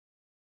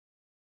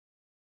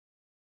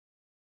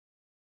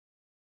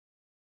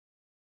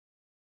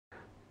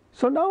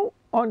So now,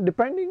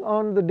 depending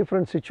on the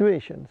different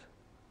situations,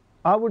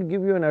 I would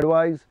give you an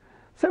advice.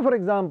 Say for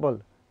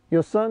example,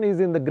 your son is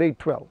in the grade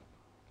 12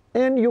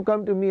 and you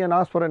come to me and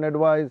ask for an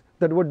advice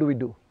that what do we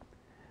do?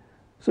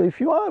 So if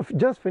you have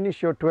just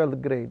finished your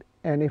 12th grade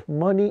and if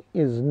money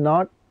is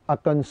not a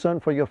concern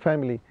for your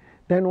family,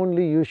 then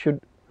only you should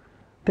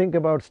think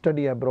about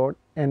study abroad,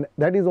 and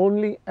that is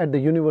only at the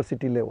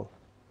university level.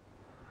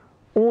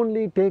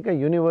 Only take a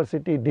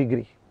university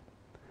degree.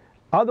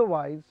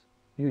 Otherwise,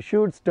 you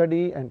should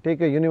study and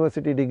take a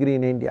university degree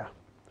in India.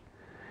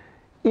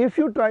 If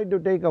you try to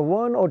take a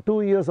 1 or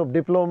 2 years of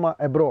diploma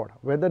abroad,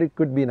 whether it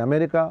could be in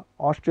America,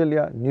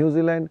 Australia, New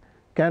Zealand,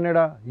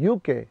 Canada,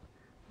 UK,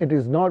 it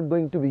is not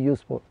going to be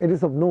useful. It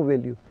is of no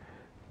value.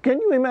 Can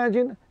you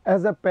imagine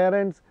as a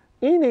parent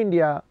in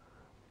India,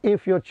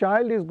 if your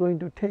child is going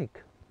to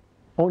take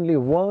only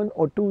 1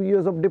 or 2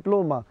 years of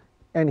diploma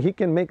and he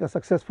can make a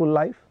successful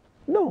life?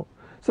 No.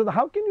 So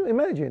how can you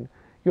imagine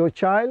your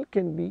child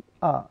can be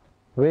a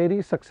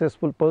very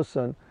successful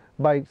person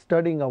by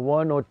studying a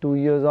 1 or 2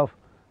 years of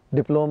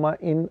diploma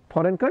in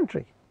foreign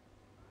country?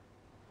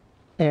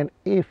 And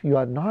if you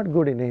are not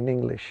good in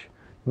English,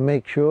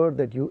 make sure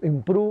that you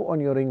improve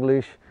on your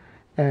English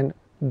and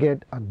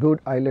get a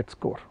good IELTS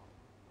score.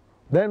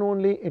 Then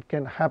only it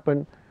can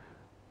happen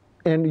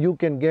and you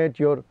can get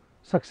your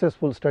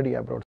successful study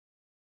abroad.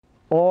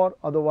 Or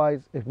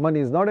otherwise, if money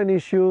is not an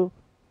issue,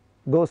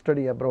 go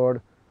study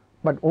abroad,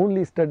 but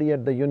only study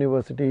at the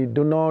university.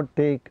 Do not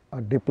take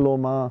a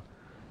diploma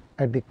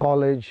at the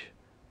college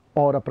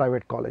or a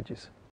private colleges.